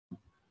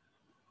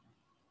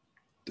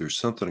There's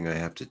something I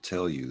have to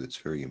tell you that's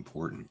very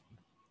important.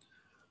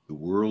 The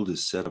world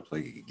is set up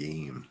like a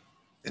game,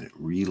 and it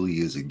really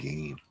is a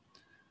game.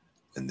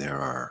 And there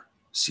are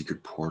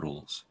secret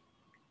portals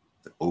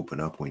that open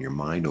up when your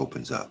mind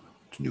opens up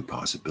to new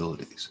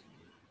possibilities.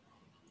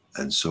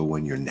 And so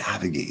when you're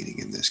navigating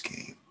in this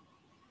game,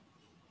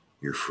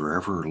 you're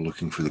forever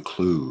looking for the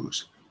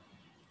clues,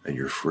 and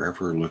you're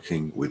forever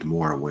looking with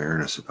more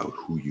awareness about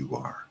who you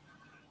are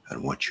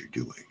and what you're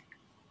doing.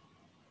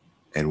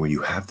 And when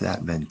you have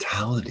that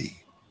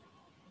mentality,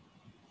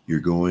 you're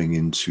going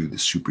into the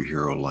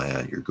superhero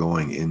land, you're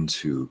going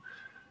into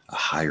a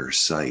higher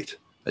sight,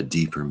 a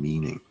deeper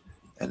meaning,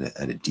 and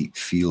a deep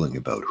feeling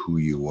about who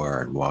you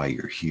are and why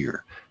you're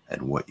here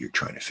and what you're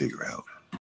trying to figure out.